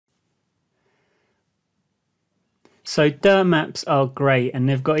So dirt maps are great, and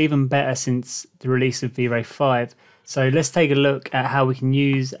they've got even better since the release of VRay 5. So let's take a look at how we can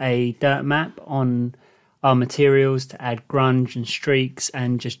use a dirt map on our materials to add grunge and streaks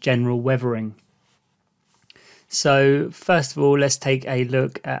and just general weathering. So first of all, let's take a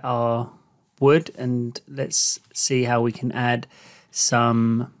look at our wood and let's see how we can add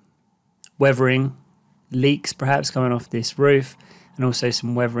some weathering, leaks perhaps coming off this roof, and also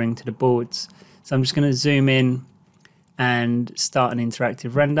some weathering to the boards. So I'm just going to zoom in and start an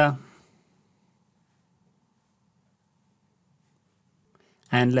interactive render.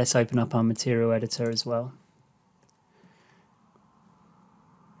 And let's open up our material editor as well.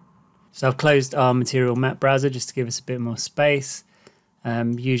 So I've closed our material map browser just to give us a bit more space.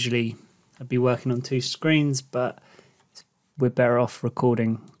 Usually I'd be working on two screens, but we're better off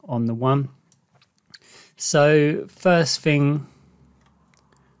recording on the one. So first thing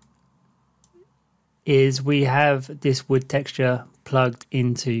is we have this wood texture plugged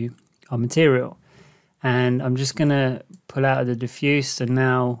into our material, and I'm just going to pull out of the diffuse, so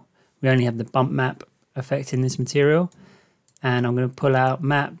now we only have the bump map affecting this material, and I'm going to pull out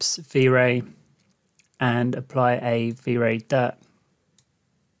maps, VRay, and apply a VRay dirt.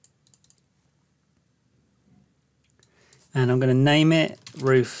 And I'm going to name it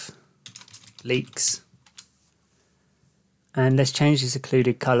roof leaks. And let's change this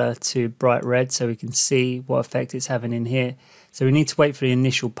occluded color to bright red so we can see what effect it's having in here. So we need to wait for the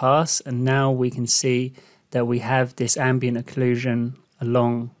initial pass, and now we can see that we have this ambient occlusion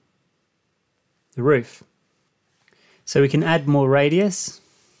along the roof. So we can add more radius.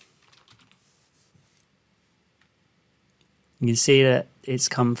 You can see that it's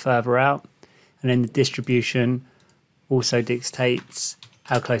come further out, and then the distribution also dictates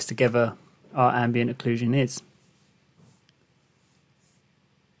how close together our ambient occlusion is.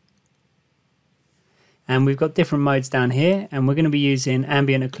 And we've got different modes down here, and we're going to be using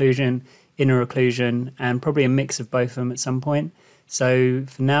ambient occlusion, inner occlusion, and probably a mix of both of them at some point. So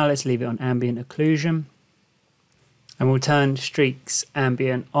for now, let's leave it on ambient occlusion. And we'll turn streaks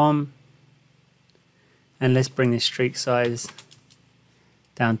ambient on. And let's bring this streak size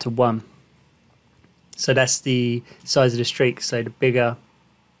down to 1. So that's the size of the streaks. So the bigger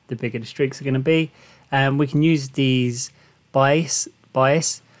the streaks are going to be. And we can use these bias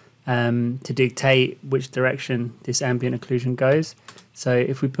to dictate which direction this ambient occlusion goes. So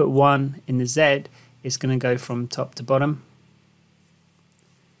if we put 1 in the Z, it's going to go from top to bottom.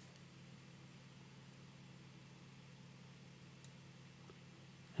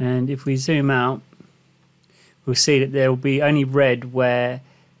 And if we zoom out, we'll see that there will be only red where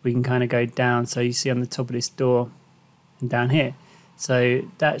we can kind of go down. So you see on the top of this door and down here. So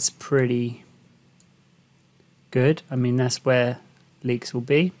that's pretty good. I mean, that's where leaks will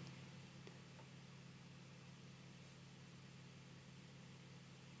be.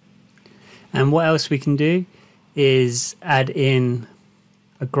 And what else we can do is add in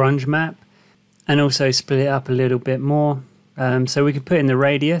a grunge map and also split it up a little bit more. So we could put in the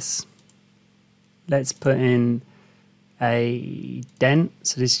radius. Let's put in a dent.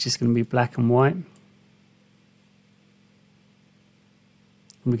 So this is just going to be black and white. And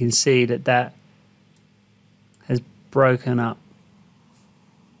we can see that that has broken up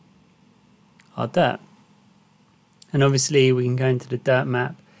our dirt. And obviously we can go into the dirt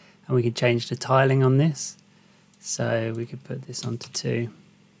map and we can change the tiling on this. So we could put this onto 2.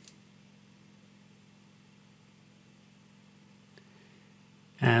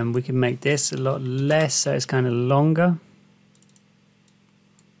 And we can make this a lot less, so it's kind of longer.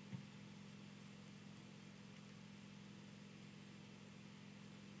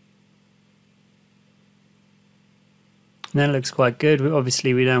 And that looks quite good.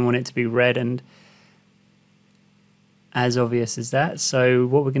 Obviously we don't want it to be red and as obvious as that. So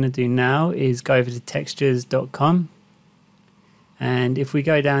what we're going to do now is go over to textures.com, and if we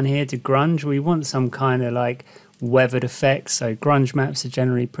go down here to grunge, we want some kind of like weathered effects. So grunge maps are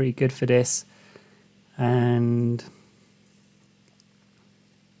generally pretty good for this, and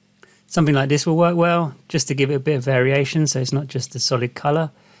something like this will work well just to give it a bit of variation so it's not just a solid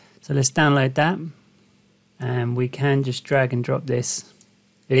color. So let's download that, and we can just drag and drop this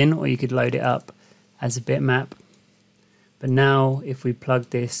in, or you could load it up as a bitmap. But now if we plug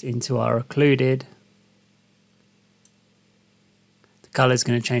this into our occluded, the color is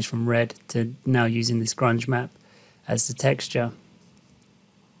going to change from red to now using this grunge map as the texture.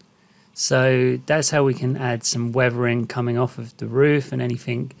 So that's how we can add some weathering coming off of the roof and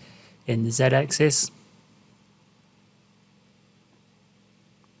anything in the Z-axis.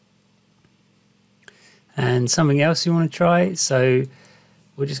 And something else you want to try, so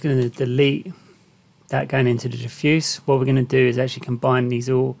we're just going to delete that going into the diffuse. What we're going to do is actually combine these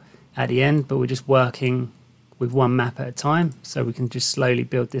all at the end, but we're just working with one map at a time, so we can just slowly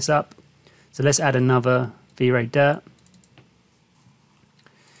build this up. So let's add another VRay dirt.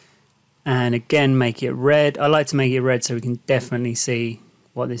 And again, make it red. I like to make it red so we can definitely see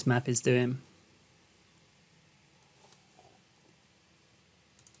what this map is doing.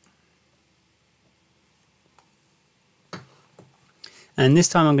 And this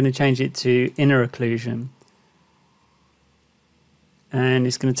time I'm going to change it to inner occlusion. And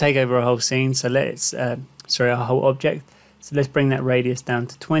it's going to take over our whole scene. So let's, our whole object. So let's bring that radius down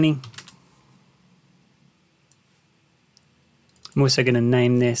to 20. I'm also going to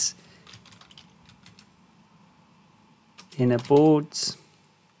name this inner boards.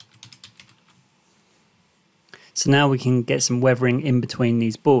 So now we can get some weathering in between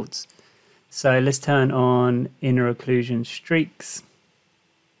these boards. So let's turn on inner occlusion streaks.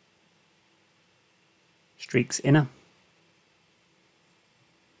 Streaks inner.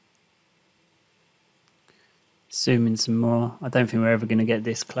 Zoom in some more. I don't think we're ever going to get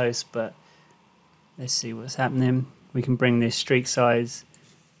this close, but let's see what's happening. We can bring this streak size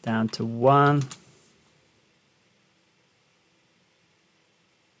down to 1.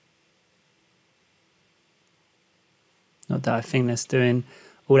 Not that I think that's doing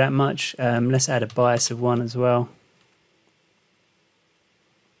all that much. Let's add a bias of 1 as well.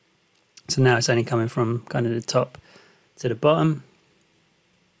 So now it's only coming from kind of the top to the bottom.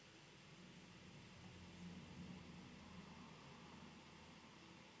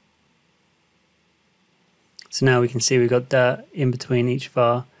 So now we can see we've got dirt in between each of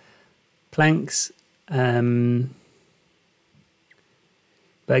our planks. But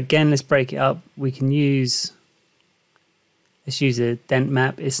again, let's break it up. We can use, let's use a dent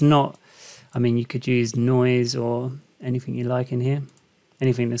map. It's not, I mean, you could use noise or anything you like in here.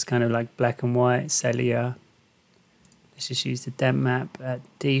 Anything that's kind of like black and white, cellular. Let's just use the dent map at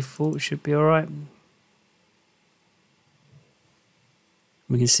default, should be all right.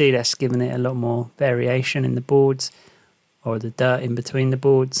 We can see that's giving it a lot more variation in the boards, or the dirt in between the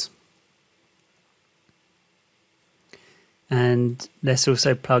boards. And let's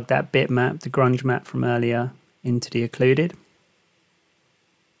also plug that bitmap, the Grunge Map from earlier, into the occluded.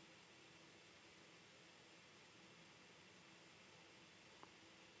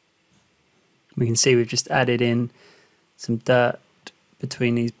 We can see we've just added in some dirt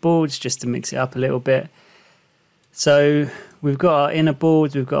between these boards just to mix it up a little bit. So we've got our inner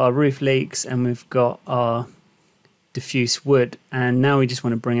boards, we've got our roof leaks, and we've got our diffuse wood. And now we just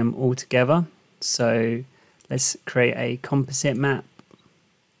want to bring them all together. So let's create a composite map.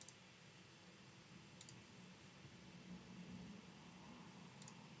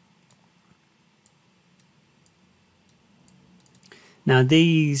 Now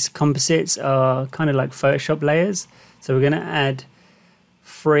these composites are kind of like Photoshop layers. So we're going to add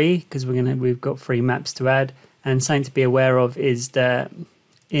 3 because we've got 3 maps to add. And something to be aware of is that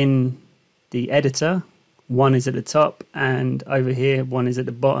in the editor, 1 is at the top and over here 1 is at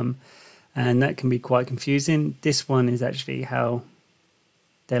the bottom. And that can be quite confusing. This one is actually how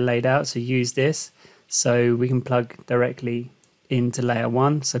they're laid out. So use this. So we can plug directly into layer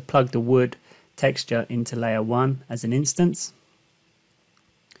 1. So plug the wood texture into layer 1 as an instance.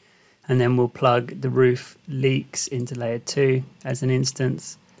 And then we'll plug the roof leaks into layer 2 as an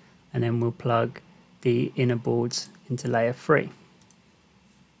instance. And then we'll plug the inner boards into layer 3.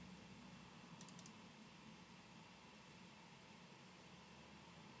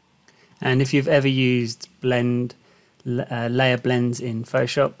 And if you've ever used layer blends in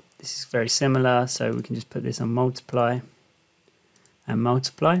Photoshop, this is very similar. So we can just put this on multiply and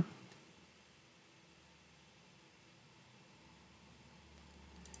multiply.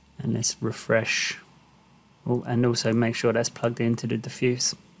 And let's refresh. Oh, and also make sure that's plugged into the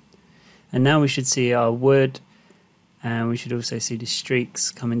diffuse. And now we should see our wood, and we should also see the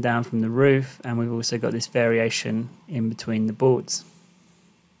streaks coming down from the roof, and we've also got this variation in between the boards.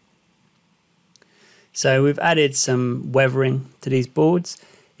 So we've added some weathering to these boards.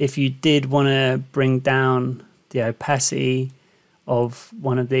 If you did want to bring down the opacity of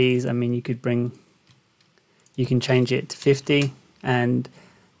one of these, I mean, you can change it to 50 and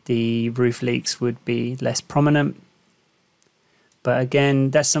the roof leaks would be less prominent. But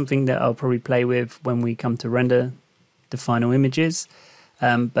again, that's something that I'll probably play with when we come to render the final images.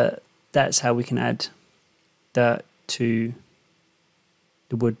 But that's how we can add dirt to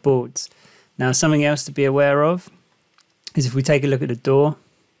the wood boards. Now, something else to be aware of is if we take a look at the door,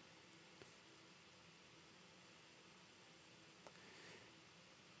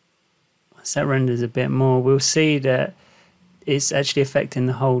 once that renders a bit more, we'll see that it's actually affecting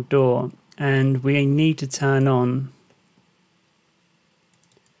the whole door. and we need to turn on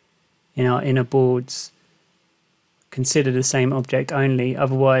in our inner boards, consider the same object only,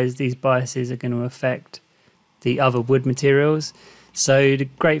 otherwise these biases are going to affect the other wood materials. So the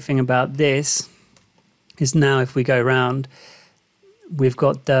great thing about this is now if we go around, we've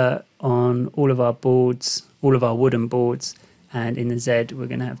got dirt on all of our boards, all of our wooden boards, and in the Z we're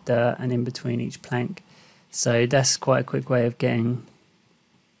going to have dirt, and in between each plank. So that's quite a quick way of getting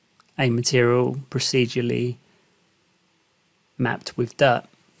a material procedurally mapped with dirt.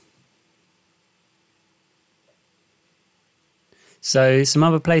 So some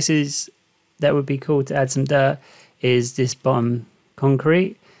other places that would be cool to add some dirt is this bottom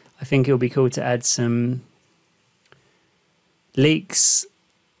concrete. I think it would be cool to add some leaks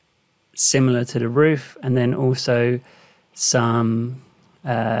similar to the roof, and then also some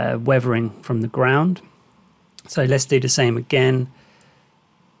weathering from the ground. So let's do the same again.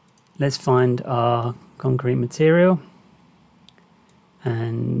 Let's find our concrete material,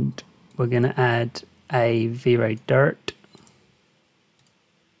 and we're going to add a VRay dirt.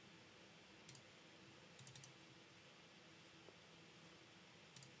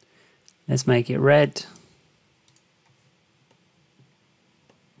 Let's make it red.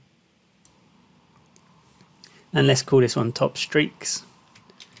 And let's call this one top streaks.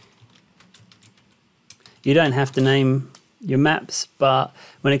 You don't have to name your maps, but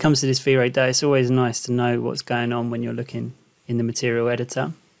when it comes to this VRay dirt, it's always nice to know what's going on when you're looking in the material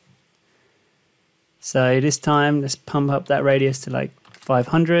editor. So this time, let's pump up that radius to like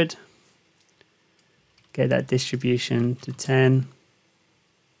 500. Get that distribution to 10.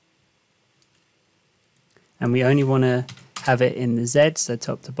 And we only want to have it in the Z, so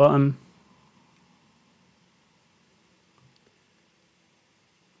top to bottom.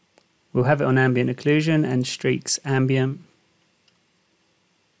 We'll have it on ambient occlusion and streaks ambient.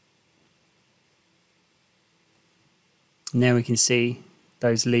 And there we can see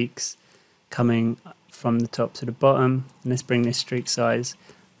those leaks coming from the top to the bottom. And let's bring this streak size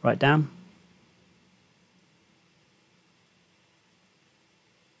right down.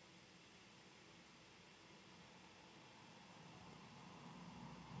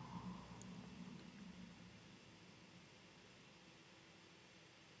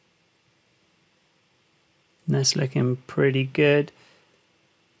 And that's looking pretty good.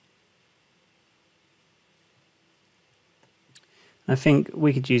 I think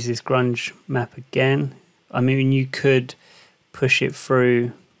we could use this grunge map again. I mean, you could push it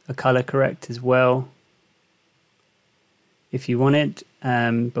through a color correct as well if you wanted,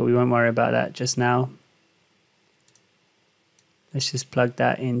 but we won't worry about that just now. Let's just plug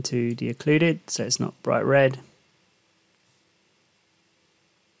that into the occluded so it's not bright red.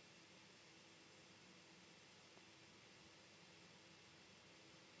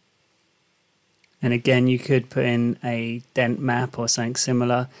 And again, you could put in a dent map or something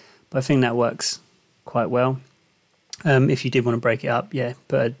similar, but I think that works quite well. If you did want to break it up, yeah,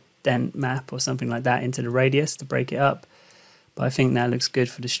 put a dent map or something like that into the radius to break it up. But I think that looks good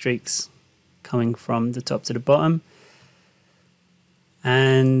for the streaks coming from the top to the bottom.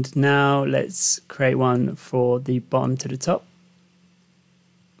 And now let's create one for the bottom to the top.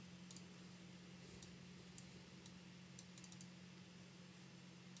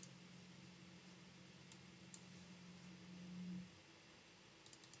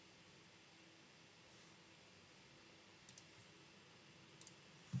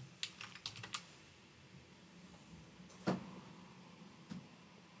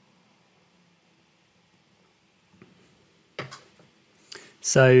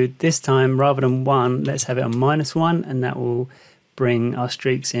 So this time, rather than 1, let's have it on -1, and that will bring our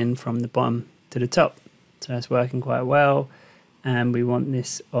streaks in from the bottom to the top. So that's working quite well. And we want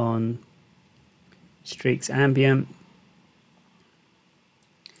this on streaks ambient.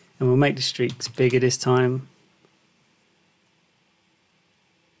 And we'll make the streaks bigger this time.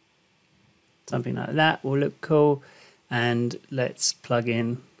 Something like that will look cool. And let's plug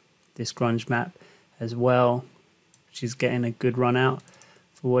in this grunge map as well, which is getting a good run out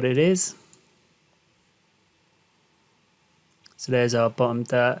for what it is. So there's our bottom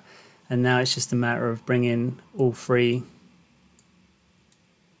dirt, and now it's just a matter of bringing all 3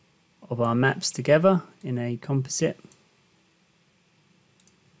 of our maps together in a composite.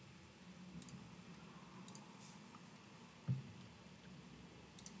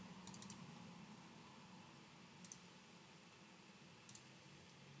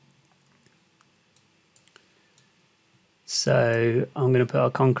 So I'm going to put our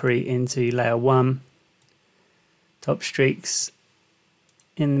concrete into layer 1, top streaks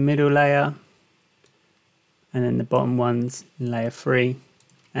in the middle layer, and then the bottom ones in layer 3.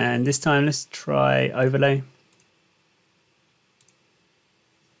 And this time let's try overlay.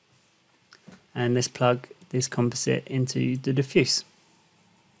 And let's plug this composite into the diffuse.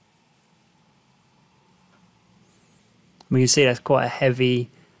 We can see that's quite a heavy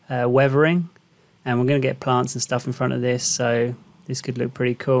weathering, and we're going to get plants and stuff in front of this, so this could look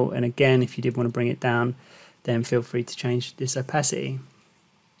pretty cool. And again, if you did want to bring it down, then feel free to change this opacity.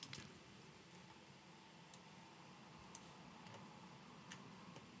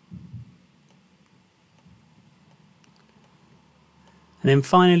 And then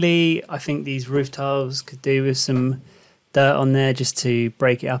finally, I think these roof tiles could do with some dirt on there just to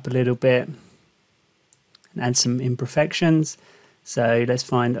break it up a little bit and add some imperfections. So let's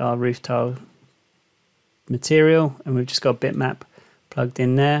find our roof tile material, and we've just got a bitmap plugged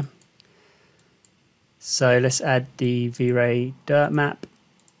in there. So let's add the VRay dirt map.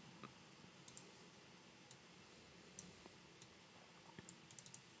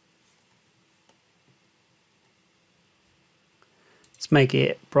 Let's make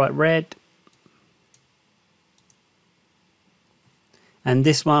it bright red. And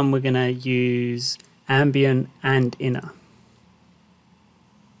this one we're going to use ambient and inner.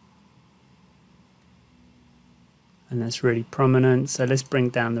 And that's really prominent. So let's bring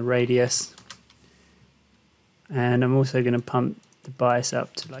down the radius. And I'm also going to pump the bias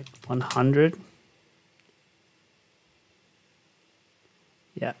up to like 100.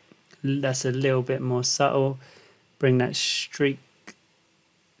 Yeah, that's a little bit more subtle. Bring that streak,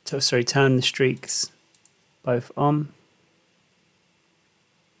 turn the streaks both on.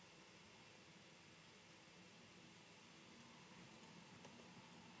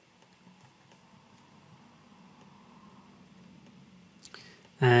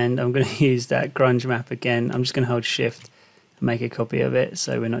 And I'm going to use that Grunge Map again. I'm just going to hold shift and make a copy of it,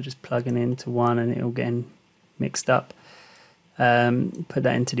 so we're not just plugging into one and it all getting mixed up. Put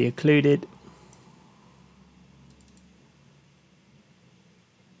that into the occluded.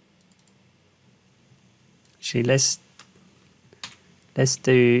 Actually, let's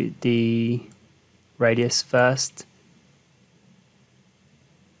do the radius first.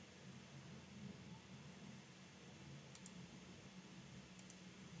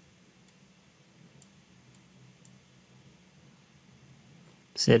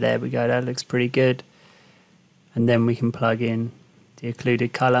 So there we go, that looks pretty good. And then we can plug in the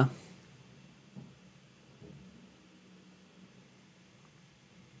occluded color.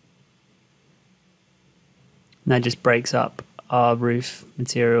 And that just breaks up our roof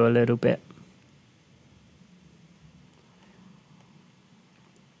material a little bit.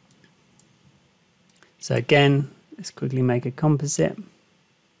 So again, let's quickly make a composite.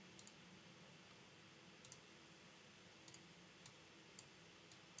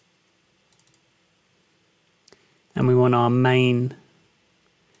 And we want our main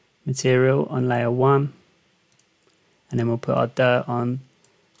material on layer 1. And then we'll put our dirt on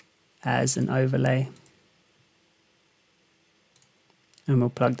as an overlay. And we'll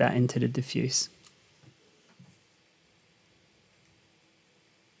plug that into the diffuse.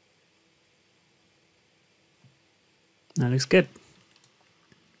 That looks good.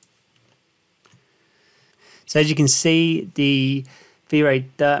 So as you can see, the VRay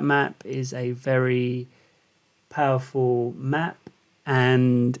dirt map is a very powerful map,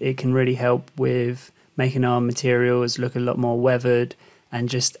 and it can really help with making our materials look a lot more weathered and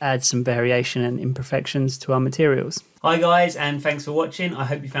just add some variation and imperfections to our materials. Hi guys, and thanks for watching. I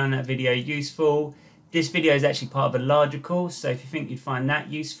hope you found that video useful. This video is actually part of a larger course, so if you think you'd find that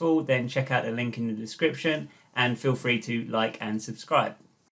useful, then check out the link in the description and feel free to like and subscribe.